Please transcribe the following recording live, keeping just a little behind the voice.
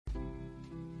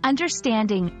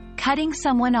Understanding cutting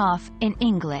someone off in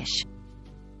English.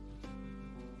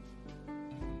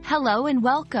 Hello and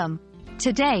welcome.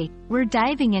 Today, we're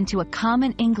diving into a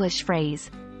common English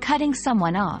phrase, cutting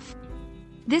someone off.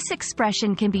 This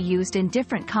expression can be used in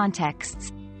different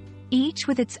contexts, each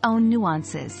with its own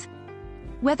nuances.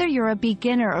 Whether you're a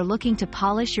beginner or looking to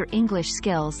polish your English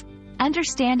skills,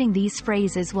 understanding these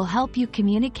phrases will help you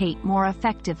communicate more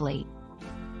effectively.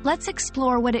 Let's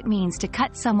explore what it means to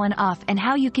cut someone off and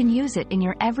how you can use it in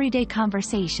your everyday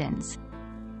conversations.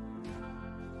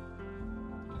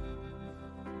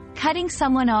 Cutting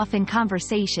someone off in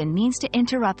conversation means to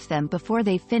interrupt them before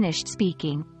they've finished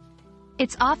speaking.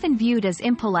 It's often viewed as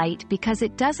impolite because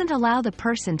it doesn't allow the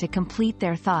person to complete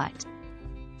their thought.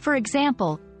 For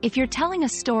example, if you're telling a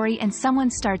story and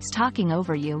someone starts talking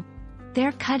over you,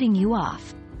 they're cutting you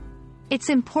off. It's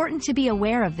important to be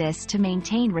aware of this to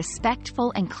maintain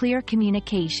respectful and clear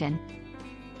communication.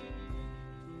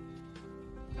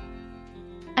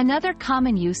 Another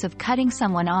common use of cutting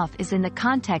someone off is in the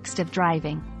context of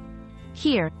driving.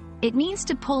 Here, it means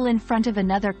to pull in front of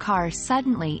another car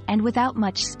suddenly and without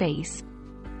much space.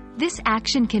 This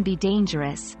action can be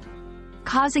dangerous,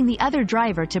 causing the other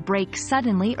driver to brake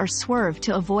suddenly or swerve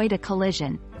to avoid a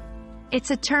collision. It's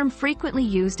a term frequently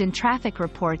used in traffic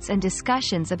reports and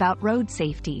discussions about road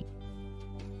safety.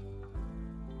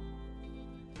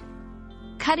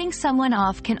 Cutting someone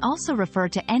off can also refer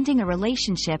to ending a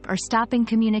relationship or stopping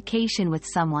communication with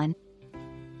someone.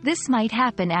 This might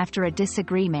happen after a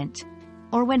disagreement,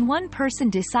 or when one person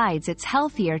decides it's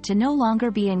healthier to no longer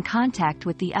be in contact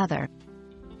with the other.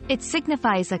 It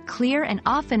signifies a clear and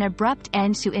often abrupt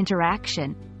end to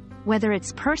interaction, whether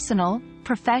it's personal,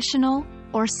 professional,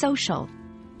 or social.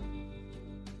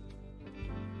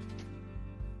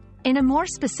 In a more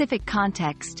specific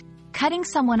context, cutting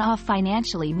someone off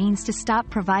financially means to stop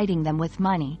providing them with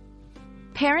money.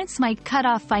 Parents might cut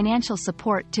off financial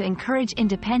support to encourage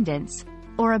independence,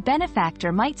 or a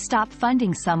benefactor might stop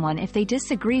funding someone if they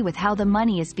disagree with how the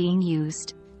money is being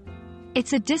used.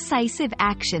 It's a decisive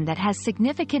action that has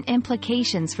significant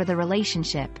implications for the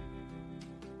relationship.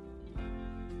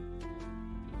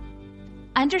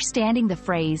 Understanding the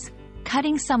phrase,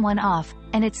 cutting someone off,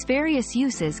 and its various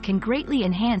uses can greatly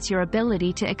enhance your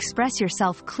ability to express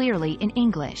yourself clearly in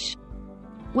English.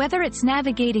 Whether it's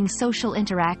navigating social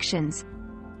interactions,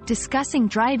 discussing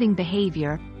driving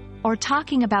behavior, or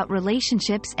talking about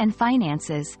relationships and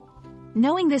finances,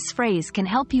 knowing this phrase can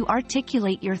help you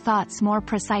articulate your thoughts more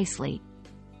precisely.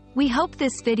 We hope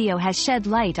this video has shed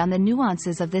light on the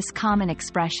nuances of this common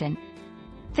expression.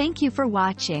 Thank you for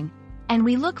watching, and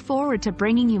we look forward to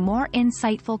bringing you more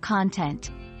insightful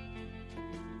content.